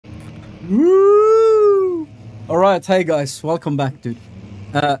Woo! Alright, hey guys, welcome back, dude.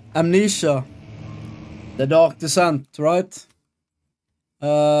 Amnesia. The Dark Descent, right?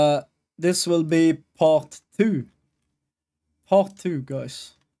 This will be part 2. Part 2,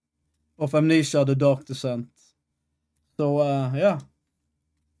 guys. Of Amnesia, The Dark Descent. So, yeah.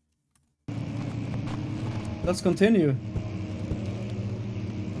 Let's continue.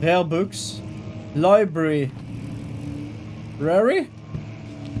 Rare books. Library. Rary?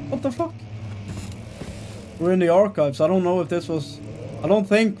 What the fuck? We're in the archives. I don't know if this was... I don't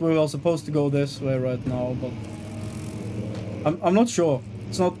think we were supposed to go this way right now, but... I'm not sure.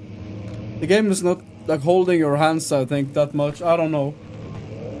 It's not... The game is not, like, holding your hands, I think, that much. I don't know.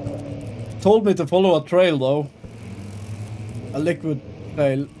 Told me to follow a trail, though. A liquid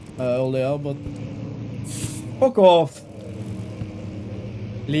trail earlier, but... Fuck off.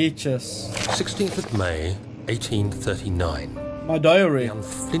 Leeches. 16th of May, 1839. My diary. The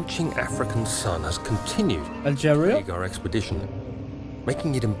unflinching African sun has continued Algeria? to plague our expedition,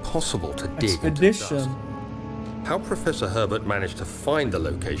 making it impossible to dig into the dust. How Professor Herbert managed to find the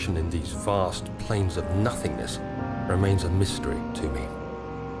location in these vast plains of nothingness remains a mystery to me.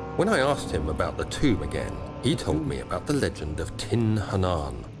 When I asked him about the tomb again, he told me about the legend of Tin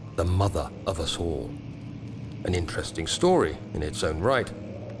Hanan, the mother of us all. An interesting story in its own right,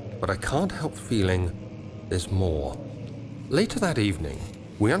 but I can't help feeling there's more. Later that evening,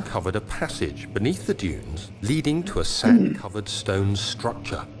 we uncovered a passage beneath the dunes leading to a sand-covered stone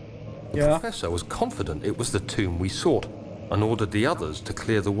structure. The professor was confident it was the tomb we sought and ordered the others to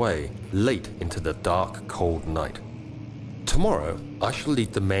clear the way late into the dark, cold night. Tomorrow, I shall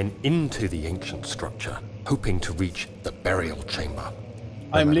lead the men into the ancient structure, hoping to reach the burial chamber.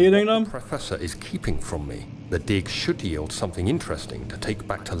 I'm leading them. The professor is keeping from me. The dig should yield something interesting to take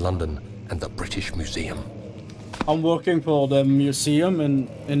back to London and the British Museum. I'm working for the museum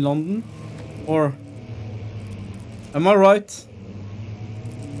in London. Or... Am I right?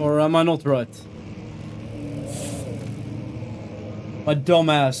 Or am I not right? My dumb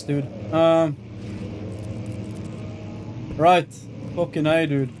ass, dude. Right. Fucking A,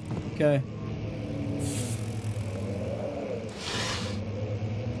 dude. Okay.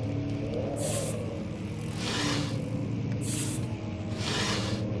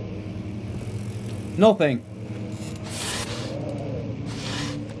 Nothing.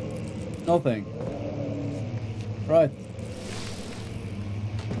 Nothing. Right.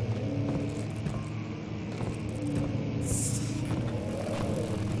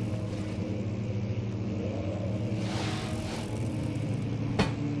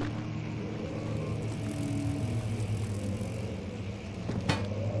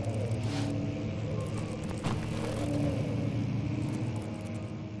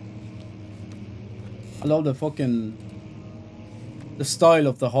 I love the fucking... The style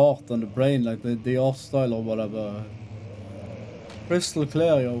of the heart and the brain, like the art style or whatever. Crystal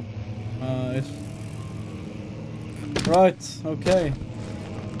clear, yo. It's... Right, okay.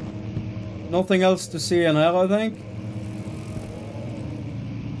 Nothing else to see in here, I think.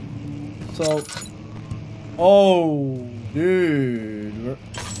 So... Oh, dude.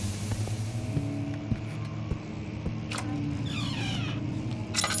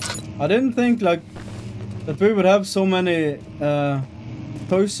 I didn't think, like... that we would have so many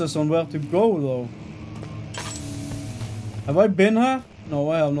choices on where to go, though. Have I been here? No,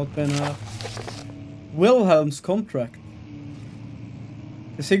 I have not been here. Wilhelm's contract.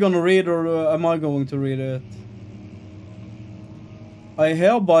 Is he gonna read, or am I going to read it? I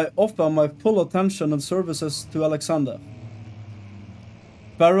hereby offer my full attention and services to Alexander,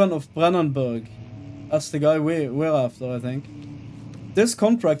 Baron of Brennenburg. That's the guy we're after, I think. This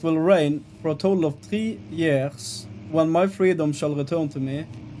contract will reign for a total of 3 years, when my freedom shall return to me.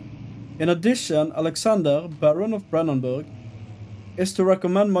 In addition, Alexander, Baron of Brennenburg, is to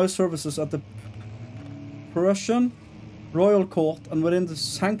recommend my services at the Prussian Royal Court and within the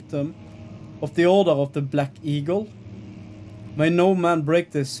sanctum of the Order of the Black Eagle. May no man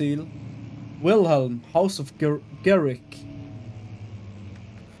break this seal. Wilhelm, House of Gerrick.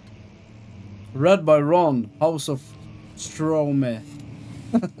 Read by Ron, House of Strome.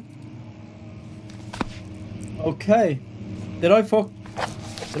 Okay. Did I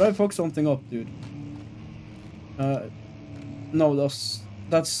fuck something up, dude? No,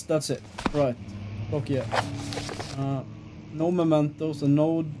 that's it. Right. Fuck yeah. No mementos and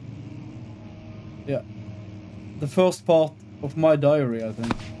no... Yeah. The first part of my diary, I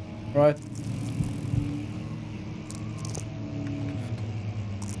think. Right?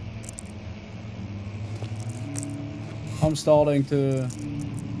 I'm starting to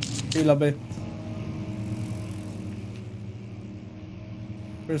feel a bit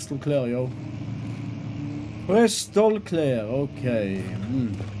Crystal clear, yo. Crystal clear, okay.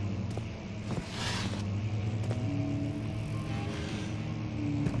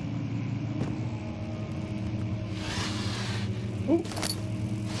 Ooh.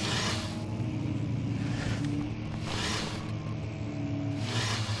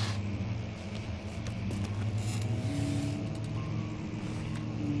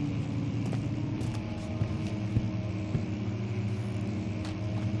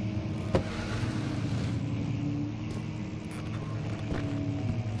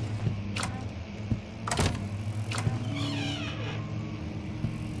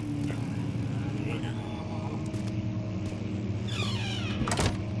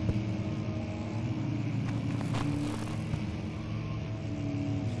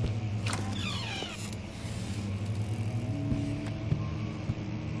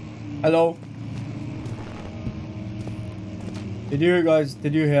 Hello? Did you hear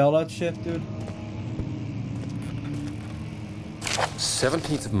that shit, dude?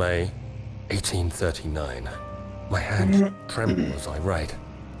 17th of May, 1839. My hands tremble as I write.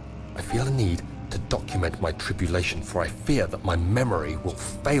 I feel a need to document my tribulation, for I fear that my memory will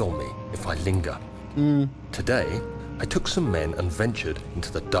fail me if I linger. Today, I took some men and ventured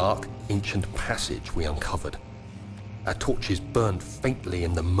into the dark, ancient passage we uncovered. Our torches burned faintly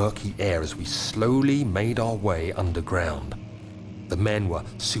in the murky air as we slowly made our way underground. The men were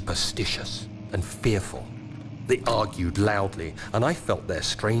superstitious and fearful. They argued loudly, and I felt their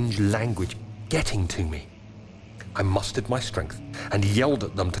strange language getting to me. I mustered my strength and yelled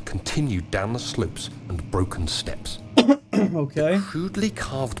at them to continue down the slopes and broken steps. Okay. The crudely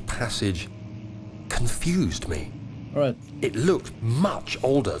carved passage confused me. Right. It looked much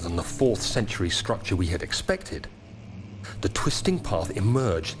older than the 4th century structure we had expected. The twisting path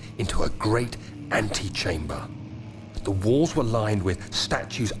emerged into a great antechamber. The walls were lined with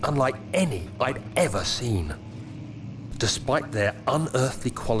statues unlike any I'd ever seen. Despite their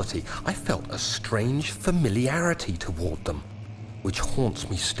unearthly quality, I felt a strange familiarity toward them, which haunts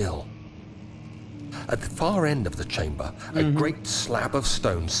me still. At the far end of the chamber, a great slab of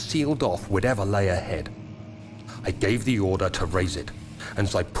stone sealed off whatever lay ahead. I gave the order to raise it, and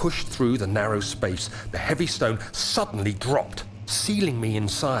as I pushed through the narrow space, the heavy stone suddenly dropped, sealing me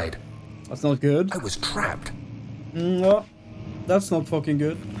inside. That's not good. I was trapped. No, that's not fucking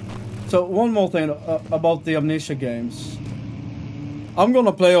good. So one more thing about the Amnesia games. I'm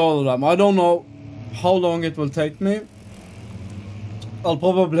gonna play all of them. I don't know how long it will take me. I'll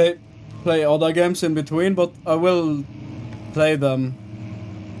probably play other games in between, but I will play them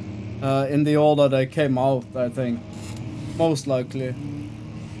in the order they came out, I think. Most likely.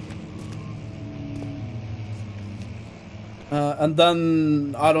 And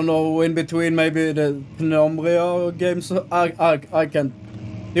then, I don't know, in between maybe the Penumbra games. I can...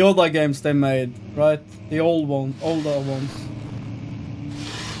 The other games they made, right? The older ones.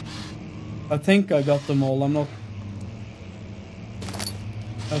 I think I got them all. I'm not...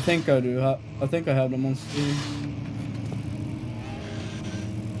 I think I do. I think I have them on Steam.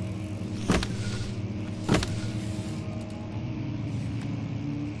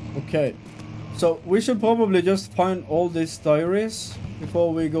 Okay. So we should probably just find all these diaries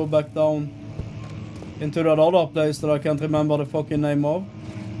before we go back down into that other place that I can't remember the fucking name of.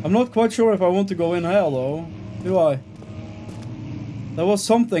 I'm not quite sure if I want to go in here though. Do I? There was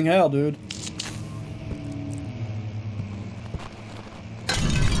something here, dude.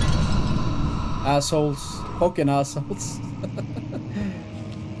 Assholes. Fucking assholes.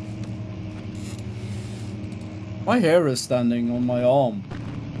 My hair is standing on my arm.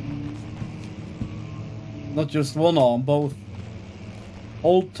 Not just one arm, both.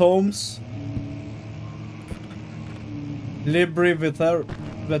 Old tomes. Libri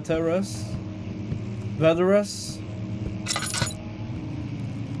Veteras.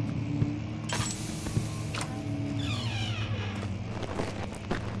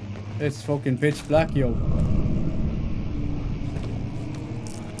 It's fucking pitch black, yo.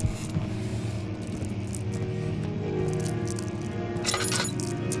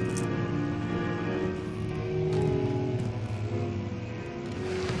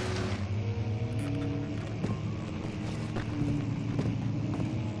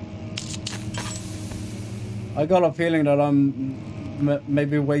 I got a feeling that I'm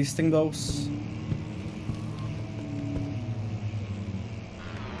maybe wasting those.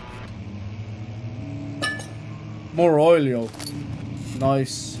 More oil, yo.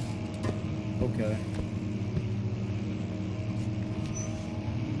 Nice. Okay.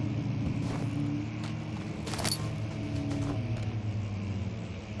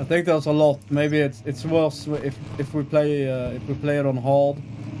 I think that's a lot. Maybe it's worse if we play it on hard.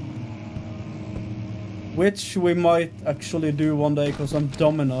 Which we might actually do one day because I'm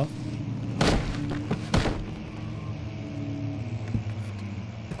dumb enough.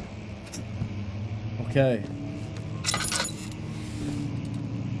 Okay.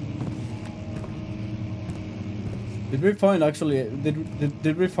 Did we find actually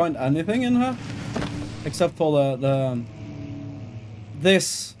did we find anything in her? Except for the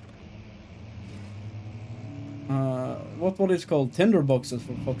this what is called? Tinder boxes,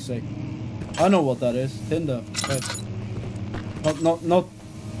 for fuck's sake. I know what that is. Tinder.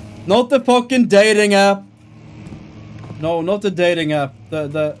 Not the fucking dating app. No, not the dating app.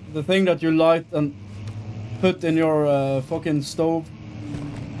 The thing that you light and put in your fucking stove.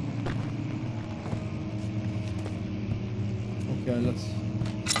 Okay, let's.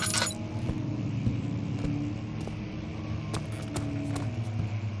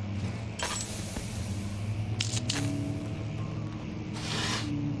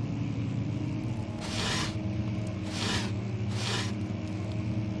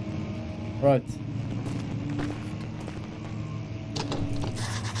 Right.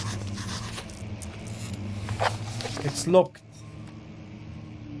 It's locked.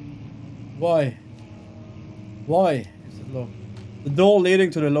 Why? Why is it locked? The door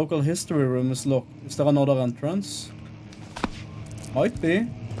leading to the local history room is locked. Is there another entrance? Might be.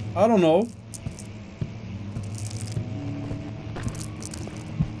 I don't know.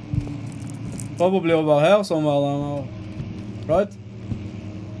 Probably over here somewhere, I don't know. Right?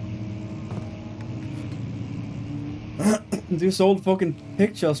 These old fucking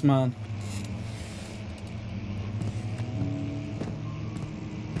pictures, man.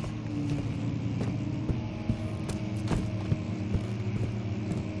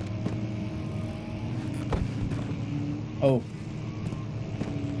 Oh.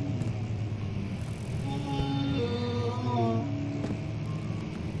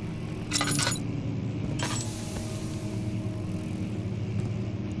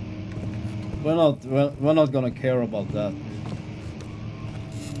 We're not gonna care about that.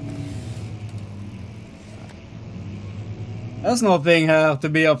 There's nothing here to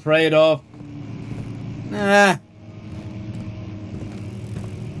be afraid of. Nah.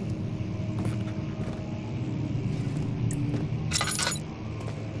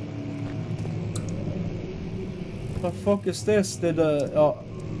 What the fuck is this?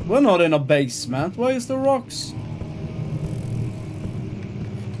 We're not in a basement. Why is the rocks?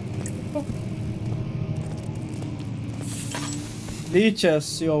 Oh.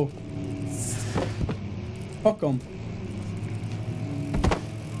 Leeches, yo. Fuck 'em.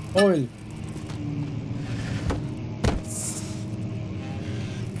 Oil.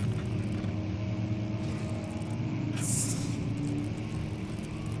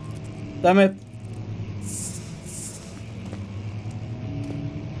 Damn it.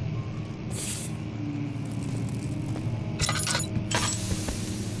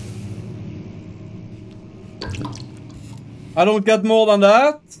 I don't get more than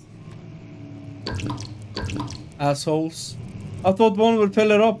that. Assholes. I thought one would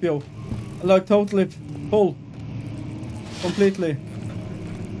fill it up, yo. Like totally full. Completely.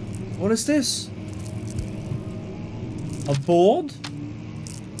 What is this? A board?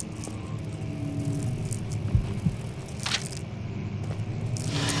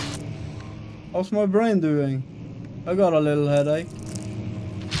 How's my brain doing? I got a little headache.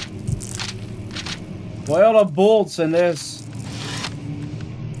 Why are there boards in this?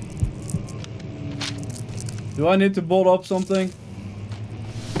 Do I need to board up something?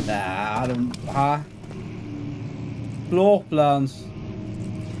 Nah, I don't. Huh? Floor plans.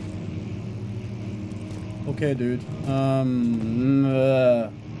 Okay, dude.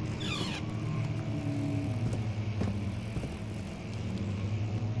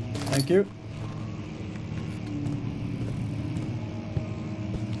 Thank you.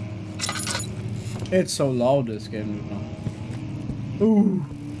 It's so loud, this game now. Ooh.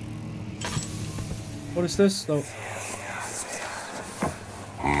 What is this, though?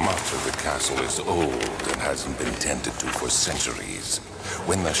 Much of the castle is old and hasn't been tended to for centuries.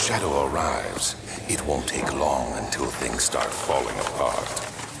 When the shadow arrives, it won't take long until things start falling apart.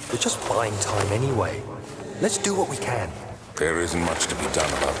 We're just buying time anyway. Let's do what we can. There isn't much to be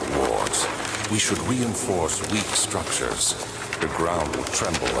done about the wards. We should reinforce weak structures. The ground will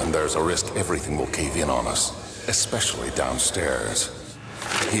tremble and there's a risk everything will cave in on us, especially downstairs.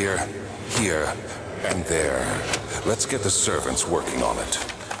 Here, and there. Let's get the servants working on it.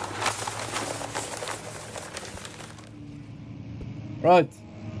 Right.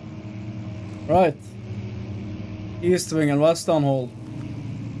 Right. East Wing and Western Hall.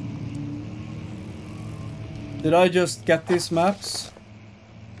 Did I just get these maps?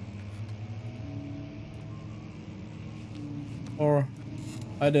 Or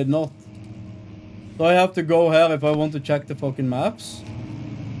I did not. So I have to go here if I want to check the fucking maps.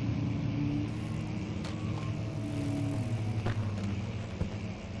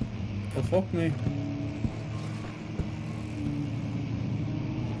 Oh, fuck me.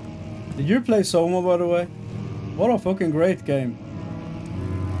 Did you play Soma, by the way? What a fucking great game.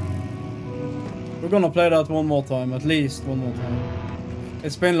 We're gonna play that one more time, at least one more time.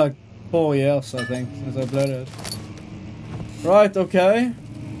 It's been like 4 years, I think, since I played it. Right, okay.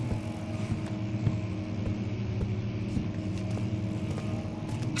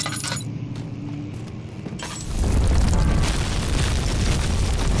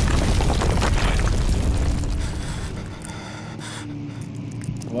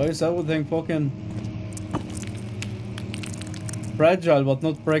 Why is everything fucking fragile but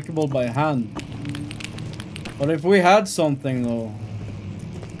not breakable by hand? But if we had something though,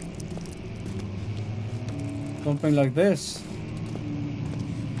 something like this.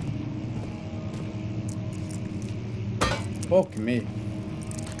 Fuck me.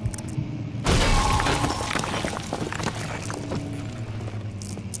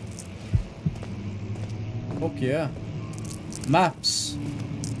 Fuck yeah. Maps.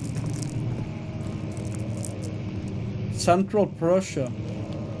 Central Prussia.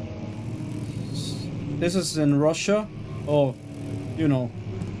 This is in Russia, or, you know,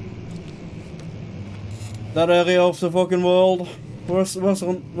 that area of the fucking world. Where's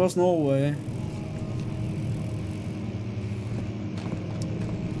Norway?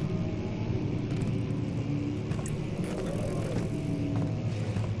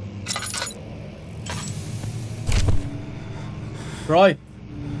 Right.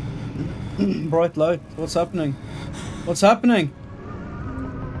 Bright light. What's happening? What's happening?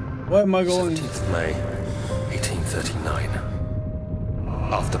 Where am I going? 17th May, 1839.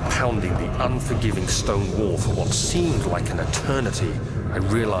 After pounding the unforgiving stone wall for what seemed like an eternity, I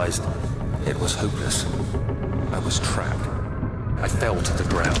realized it was hopeless. I was trapped. I fell to the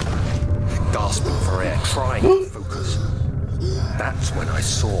ground, gasping for air, trying to focus. That's when I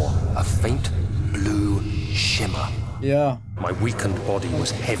saw a faint blue shimmer. Yeah. My weakened body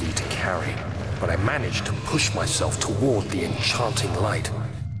was heavy to carry, but I managed to push myself toward the enchanting light.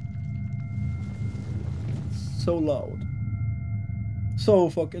 So loud. So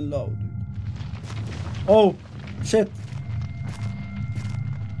fucking loud, dude. Oh, shit.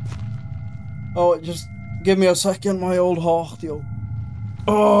 Oh, just give me a second, my old heart, yo.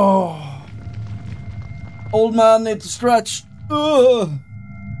 Oh. Old man need to stretch. Ugh.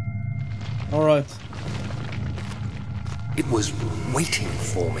 All right. It was waiting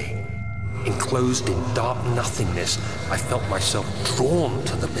for me. Enclosed in dark nothingness, I felt myself drawn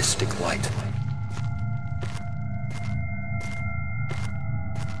to the mystic light.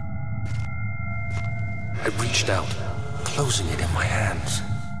 I reached out, closing it in my hands.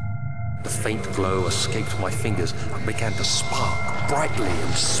 The faint glow escaped my fingers and began to spark brightly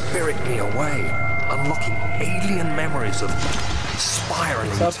and spirit me away, unlocking alien memories of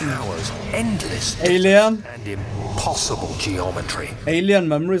spiraling towers, endless alien and impossible geometry. Alien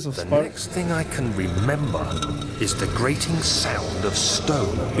memories of The next thing I can remember is the grating sound of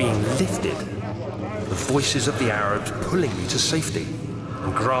stone being lifted, the voices of the Arabs pulling me to safety,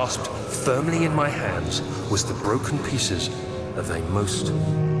 and grasped firmly in my hands was the broken pieces of a most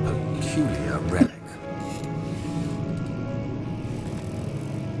peculiar relic.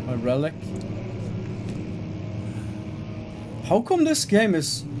 A relic? How come this game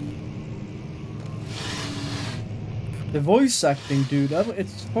is... The voice acting, dude,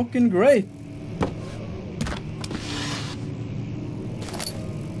 it's fucking great.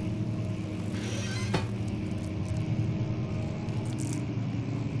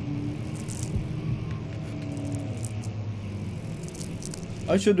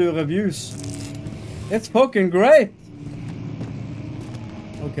 I should do reviews. It's fucking great.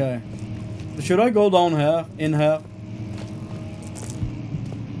 Okay. Should I go down here? In here?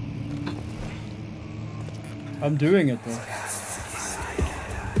 I'm doing it though.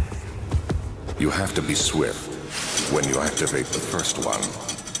 You have to be swift when you activate the first one.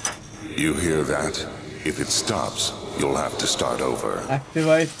 You hear that? If it stops, you'll have to start over.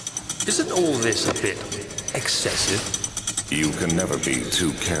 Activate. Isn't all this a bit excessive? You can never be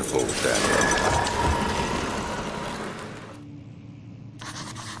too careful, Daniel.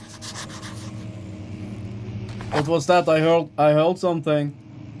 What was that? I heard something.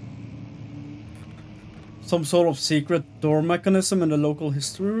 Some sort of secret door mechanism in the local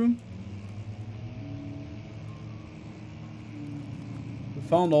history room. We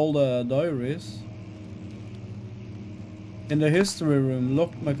found all the diaries. In the history room,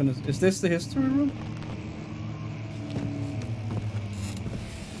 lock mechanism. Is this the history room?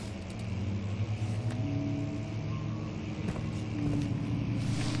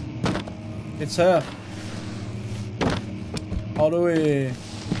 It's here. How do we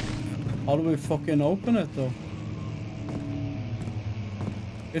fucking open it though?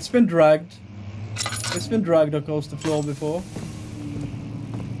 It's been dragged. It's been dragged across the floor before.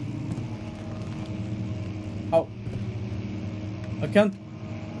 How? I can't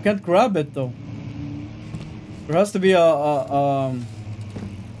grab it though. There has to be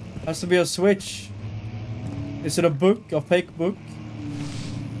a switch. Is it a book, a fake book?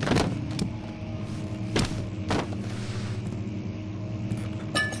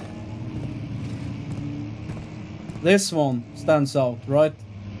 This one stands out, right?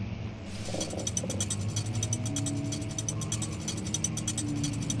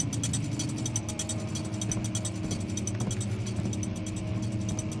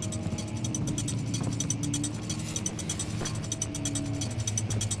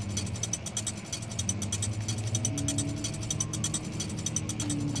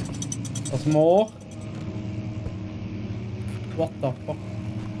 There's more. What the fuck?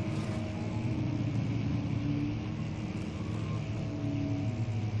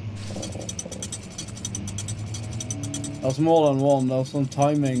 There's more than one. There's some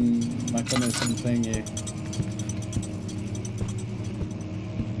timing mechanism thingy.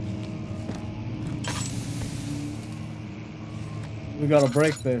 We gotta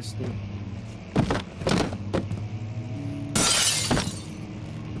break this, dude.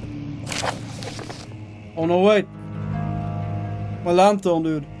 Oh no, wait. My lantern,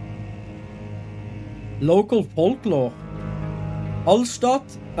 dude. Local folklore.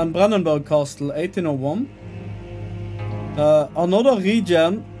 Alstadt and Brennenberg Castle, 1801. Another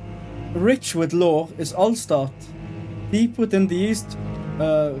region rich with lore is Alstadt, deep within the East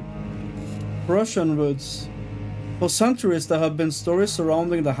Prussian woods. For centuries there have been stories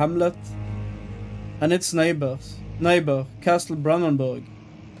surrounding the hamlet and its neighbor, Castle Brennenberg.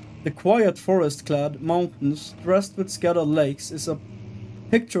 The quiet forest-clad mountains dressed with scattered lakes is as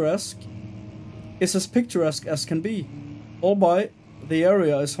picturesque as can be, albeit the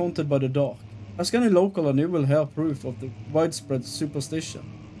area is haunted by the dark. Ask any local and you will hear proof of the widespread superstition.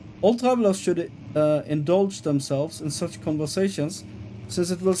 All travelers should indulge themselves in such conversations,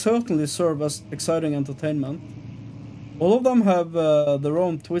 since it will certainly serve as exciting entertainment. All of them have their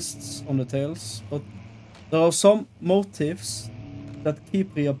own twists on the tales, but there are some motifs that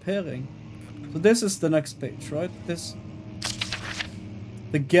keep reappearing. So this is the next page, right?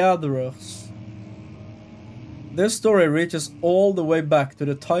 The Gatherers. This story reaches all the way back to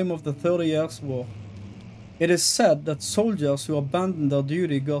the time of the 30 Years' War. It is said that soldiers who abandoned their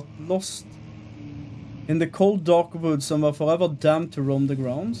duty got lost in the cold dark woods and were forever damned to roam the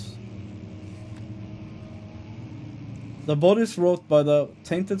grounds. Their bodies wrought by their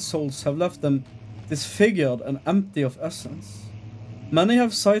tainted souls have left them disfigured and empty of essence. Many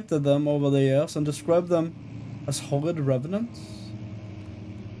have cited them over the years and described them as horrid revenants.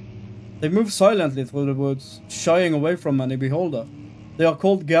 They move silently through the woods, shying away from any beholder. They are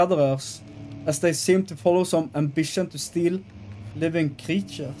called gatherers, as they seem to follow some ambition to steal living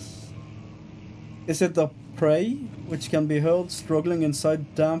creatures. Is it their prey, which can be heard struggling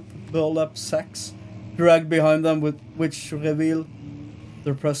inside damp burlap sacks, dragged behind them which reveal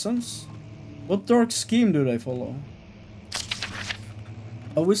their presence? What dark scheme do they follow?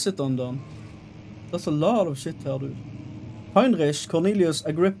 A visit undone. That's a lot of shit here, dude. Heinrich Cornelius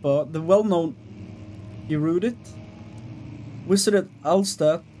Agrippa, the well-known erudite, visited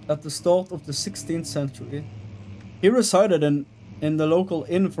Alstadt at the start of the 16th century. He resided in the local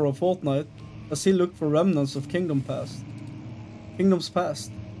inn for a fortnight as he looked for remnants of kingdoms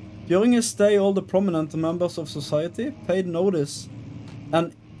past. During his stay, all the prominent members of society paid notice,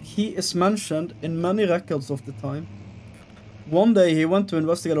 and he is mentioned in many records of the time. One day he went to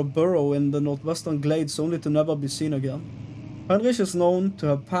investigate a burrow in the northwestern glades only to never be seen again. Heinrich is known to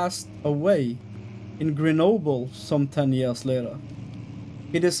have passed away in Grenoble some 10 years later.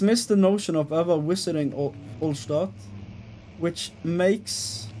 He dismissed the notion of ever visiting Alstadt, which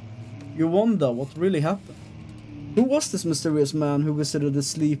makes you wonder what really happened. Who was this mysterious man who visited the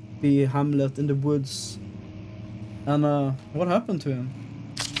sleepy hamlet in the woods? And what happened to him?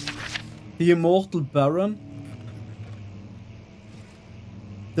 The immortal Baron?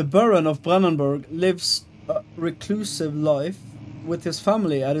 The Baron of Brennenberg lives a reclusive life with his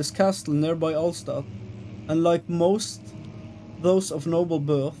family at his castle nearby Alstadt, and like most those of noble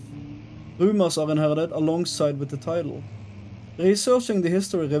birth, rumors are inherited alongside with the title. Researching the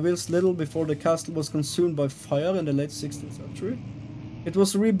history reveals little before the castle was consumed by fire in the late 16th century. It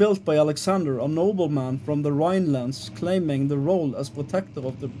was rebuilt by Alexander, a nobleman from the Rhinelands, claiming the role as protector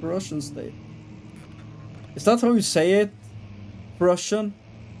of the Prussian state. Is that how you say it? Prussian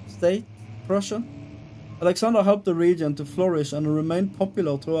state? Prussia. Alexander helped the region to flourish and remained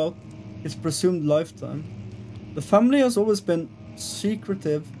popular throughout his presumed lifetime. The family has always been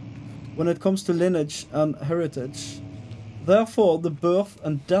secretive when it comes to lineage and heritage. Therefore, the birth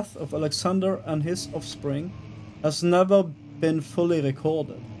and death of Alexander and his offspring has never been fully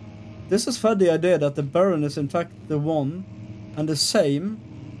recorded. This has fed the idea that the Baron is in fact the one and the same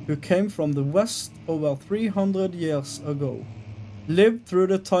who came from the west over 300 years ago, lived through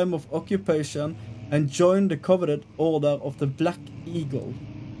the time of occupation, and joined the coveted Order of the Black Eagle,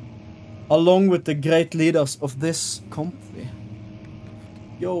 along with the great leaders of this country.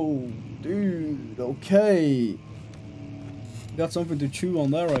 Yo, dude, okay. Got something to chew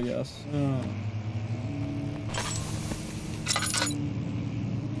on there, I guess.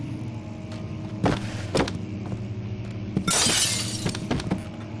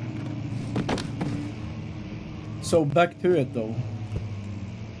 So back to it though.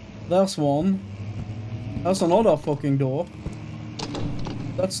 There's one. There's another fucking door.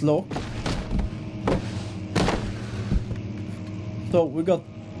 That's locked. So we got...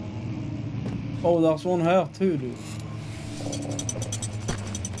 Oh, there's one here too, dude.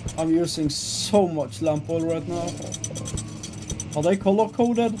 I'm using so much lamp oil right now. Are they color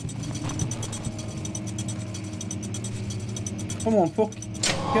coded? Come on, fuck.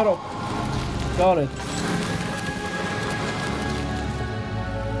 Get up. Got it.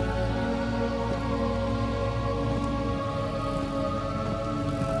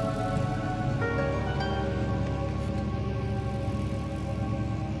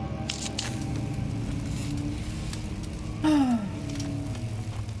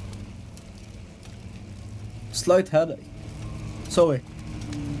 Slight headache. Sorry.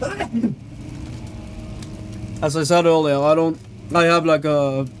 As I said earlier, I have like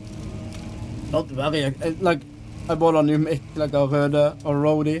a... Not very... Like, I bought a new mic, like a Rode or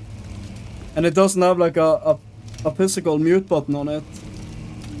Rody. And it doesn't have like a physical mute button on it.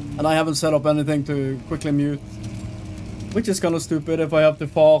 And I haven't set up anything to quickly mute. Which is kind of stupid if I have to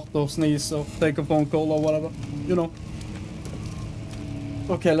fart or sneeze or take a phone call or whatever. You know.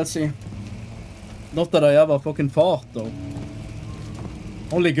 Okay, let's see. Not that I ever fucking fart, though.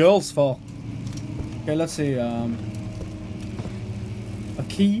 Only girls fart. Okay, let's see, a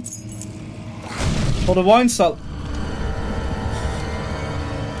key. For the wine cellar.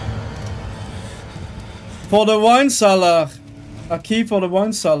 For the wine cellar! A key for the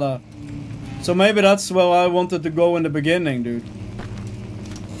wine cellar. So maybe that's where I wanted to go in the beginning, dude.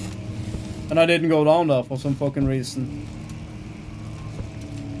 And I didn't go down there for some fucking reason.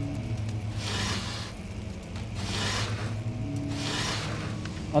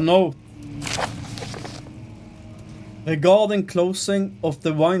 A note regarding closing of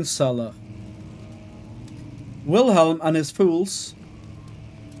the wine cellar. Wilhelm and his fools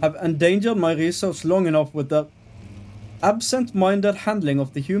have endangered my research long enough with their absent-minded handling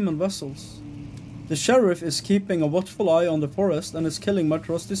of the human vessels. The sheriff is keeping a watchful eye on the forest and is killing my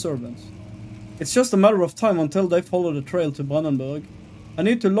trusty servants. It's just a matter of time until they follow the trail to Brandenburg. I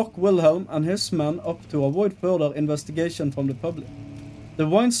need to lock Wilhelm and his men up to avoid further investigation from the public. The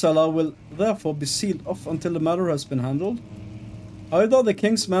wine cellar will therefore be sealed off until the matter has been handled. Either the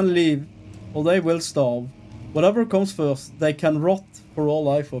king's men leave, or they will starve. Whatever comes first, they can rot for all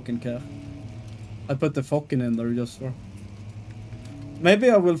I fucking care. I put the fucking in there just for...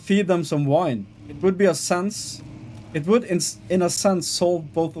 Maybe I will feed them some wine. It would be a sense... It would, in a sense,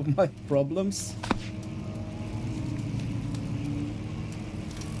 solve both of my problems.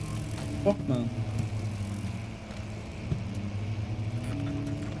 Fuck, man.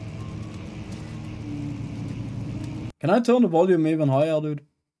 Can I turn the volume even higher, dude?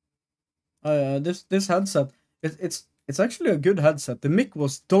 This headset, it's actually a good headset. The mic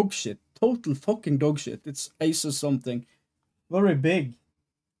was dog shit, total fucking dog shit. It's Asus something, very big.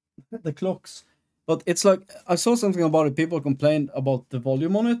 The clocks, but it's like I saw something about it. People complained about the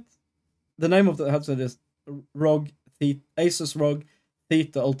volume on it. The name of the headset is Asus ROG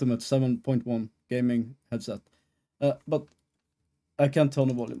Theta Ultimate 7.1 gaming headset. But I can't turn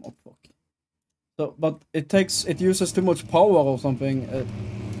the volume up. Fuck. So, but it uses too much power or something.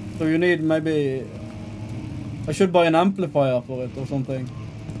 So you need maybe... I should buy an amplifier for it or something.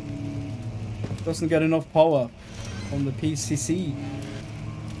 It doesn't get enough power on the PCC.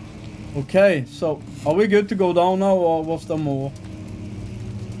 Okay, so are we good to go down now, or was there more?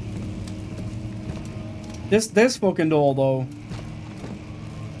 This fucking door though.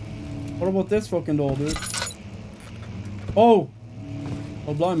 What about this fucking door, dude? Oh!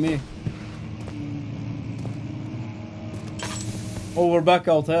 Oh, blind me. Oh, we're back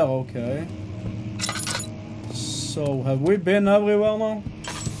out there, okay. So, have we been everywhere now?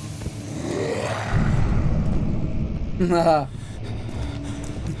 I'm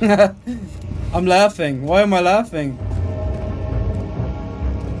laughing. Why am I laughing?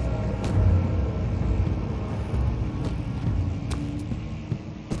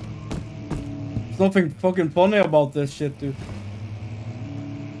 There's nothing fucking funny about this shit, dude.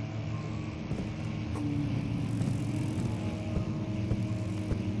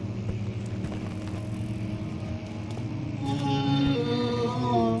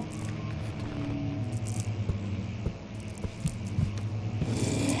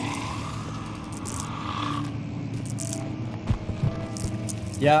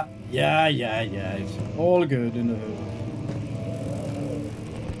 Yeah. It's all good in the hood.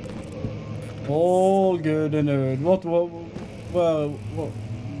 All good in the hood. What?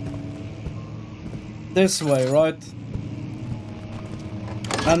 This way, right?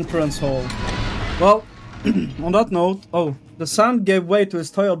 Entrance hall. Well, on that note, the sand gave way to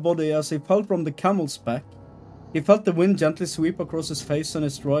his tired body as he fell from the camel's back. He felt the wind gently sweep across his face and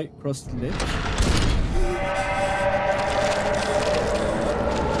his dry, crusty lips.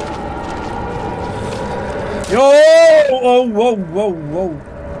 Yo! Oh, whoa.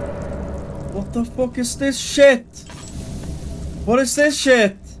 What the fuck is this shit? What is this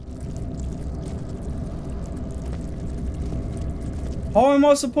shit? How am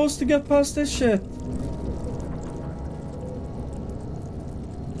I supposed to get past this shit?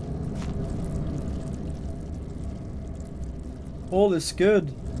 All is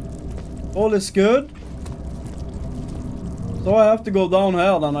good. All is good? So I have to go down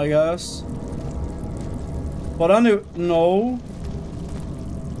here then, I guess. But anyway, no.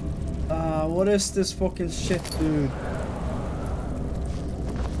 What is this fucking shit, dude?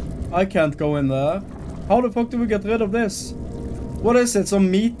 I can't go in there. How the fuck do we get rid of this? What is it?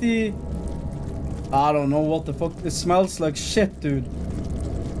 Some meaty... I don't know what the fuck. It smells like shit, dude.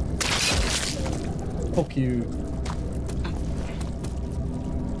 Fuck you.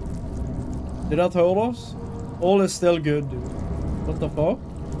 Did that hurt us? All is still good, dude. What the fuck?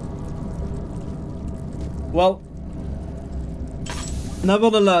 Well,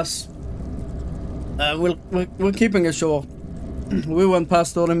 nevertheless, we're keeping it short. We went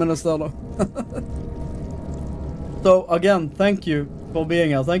past 30 minutes there though. So again, thank you for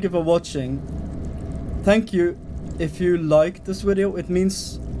being here. Thank you for watching. Thank you if you liked this video. It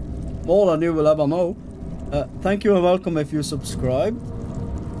means more than you will ever know. Thank you and welcome if you subscribed.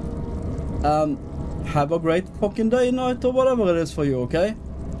 Have a great fucking day, night, or whatever it is for you, okay?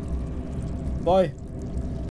 Bye.